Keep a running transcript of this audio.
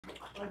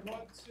I'd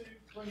like to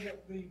bring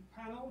up the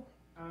panel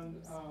and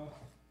our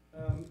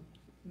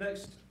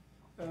next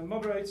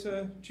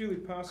moderator, Julie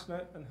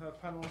Parsonnet, and her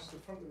panelists to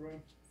the front of the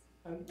room,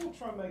 and we'll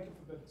try and make up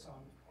a bit of time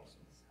if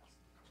possible.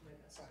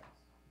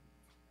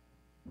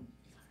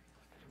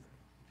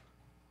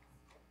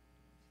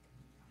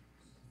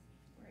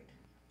 Thanks.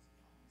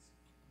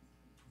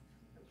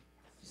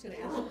 Just going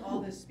to ask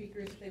all the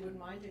speakers if they would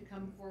mind to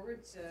come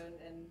forward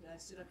and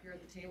sit up here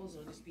at the tables.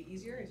 It'll just be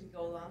easier as you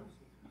go along.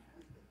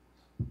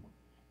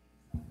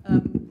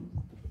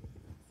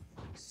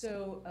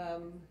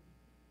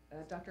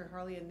 Dr.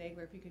 Harley and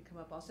Nagler, if you could come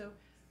up also.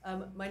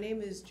 My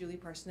name is Julie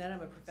Parsonnet.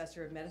 I'm a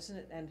professor of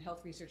medicine and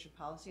health research and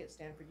policy at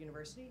Stanford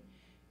University.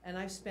 And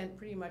I've spent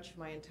pretty much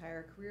my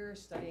entire career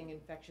studying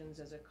infections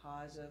as a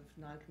cause of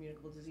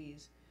non-communicable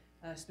disease,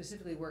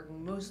 specifically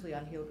working mostly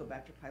on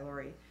Helicobacter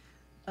pylori.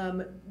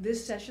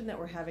 This session that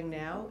we're having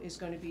now is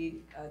going to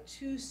be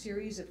 2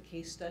 series of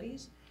case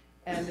studies,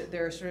 and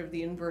they're sort of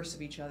the inverse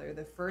of each other.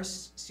 The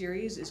first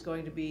series is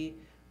going to be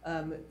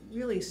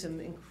really some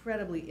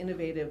incredibly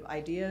innovative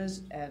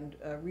ideas and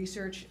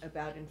research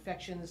about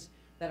infections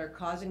that are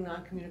causing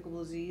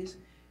non-communicable disease.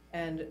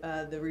 And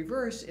the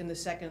reverse in the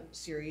second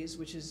series,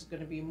 which is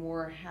going to be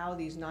more how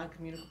these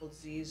non-communicable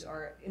diseases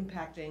are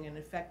impacting and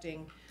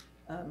affecting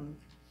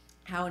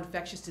how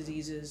infectious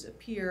diseases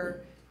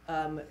appear,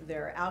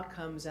 their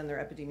outcomes, and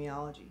their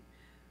epidemiology.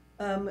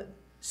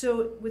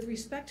 So with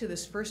respect to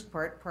this first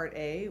part, Part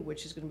A,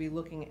 which is going to be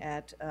looking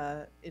at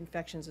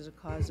infections as a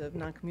cause of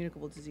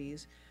non-communicable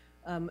disease,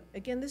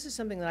 again, this is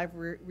something that I've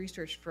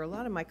researched for a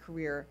lot of my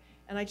career,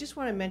 and I just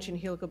want to mention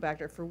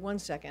Helicobacter for 1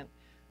 second.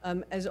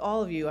 As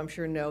all of you, I'm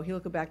sure, know,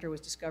 Helicobacter was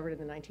discovered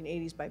in the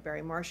 1980s by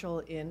Barry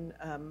Marshall and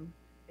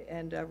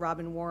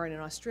Robin Warren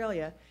in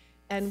Australia,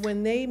 and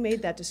when they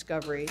made that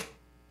discovery,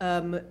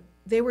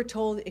 they were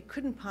told it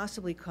couldn't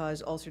possibly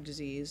cause ulcer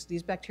disease.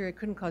 These bacteria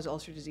couldn't cause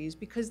ulcer disease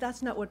because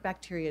that's not what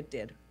bacteria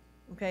did,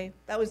 okay?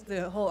 That was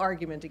the whole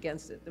argument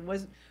against it. It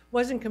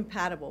wasn't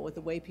compatible with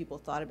the way people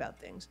thought about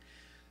things.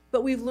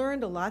 But we've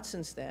learned a lot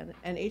since then,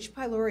 and H.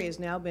 pylori has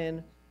now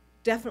been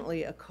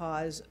definitely a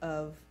cause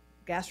of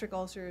gastric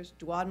ulcers,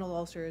 duodenal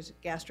ulcers,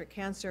 gastric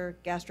cancer,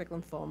 gastric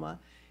lymphoma.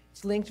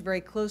 It's linked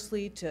very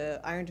closely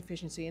to iron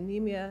deficiency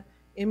anemia,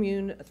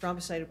 immune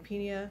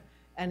thrombocytopenia,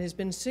 and has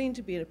been seen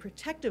to be a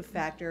protective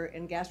factor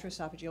in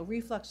gastroesophageal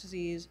reflux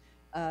disease,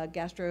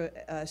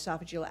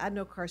 gastroesophageal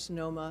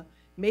adenocarcinoma,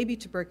 maybe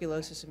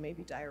tuberculosis, and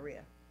maybe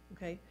diarrhea,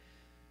 okay?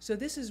 So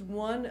this is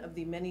one of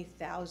the many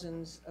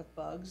thousands of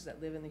bugs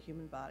that live in the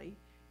human body,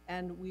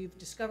 and we've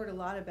discovered a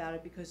lot about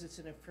it because it's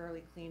in a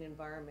fairly clean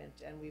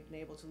environment, and we've been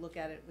able to look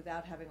at it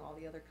without having all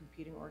the other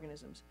competing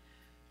organisms.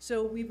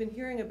 So we've been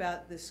hearing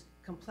about this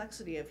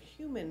complexity of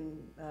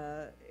human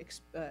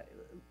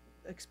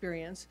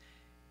experience.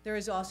 There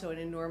is also an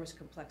enormous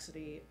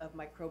complexity of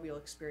microbial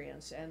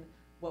experience, and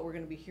what we're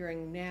going to be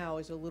hearing now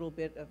is a little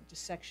bit of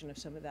dissection of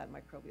some of that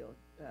microbial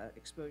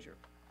exposure.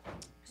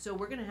 So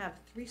we're going to have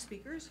 3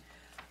 speakers.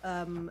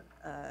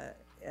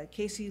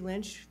 Casey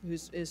Lynch, who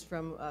is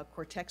from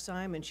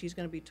Cortexime, and she's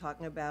going to be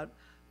talking about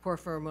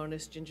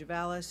Porphyromonas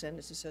gingivalis and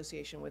its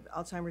association with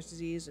Alzheimer's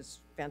disease. It's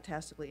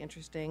fantastically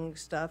interesting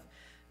stuff.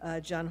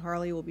 John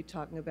Harley will be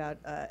talking about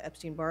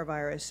Epstein-Barr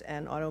virus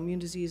and autoimmune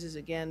diseases.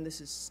 Again, this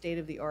is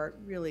state-of-the-art,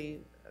 really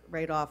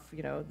right off,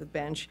 the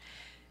bench.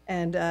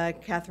 And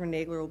Catherine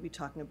Nagler will be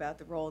talking about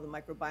the role of the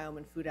microbiome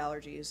in food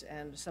allergies,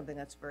 and something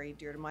that's very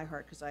dear to my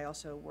heart because I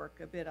also work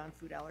a bit on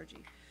food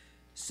allergy.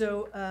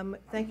 So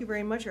thank you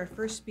very much. Our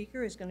first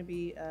speaker is going to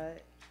be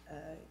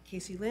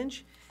Casey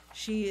Lynch.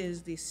 She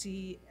is the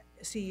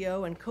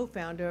CEO and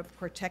co-founder of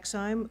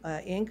Cortexime,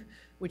 Inc.,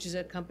 which is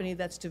a company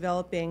that's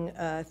developing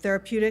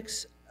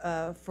therapeutics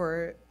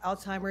for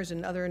Alzheimer's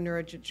and other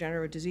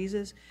neurodegenerative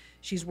diseases.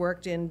 She's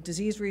worked in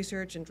disease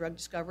research and drug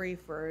discovery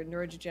for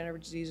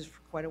neurodegenerative diseases for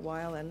quite a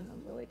while, and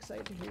I'm really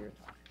excited to hear your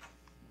talk.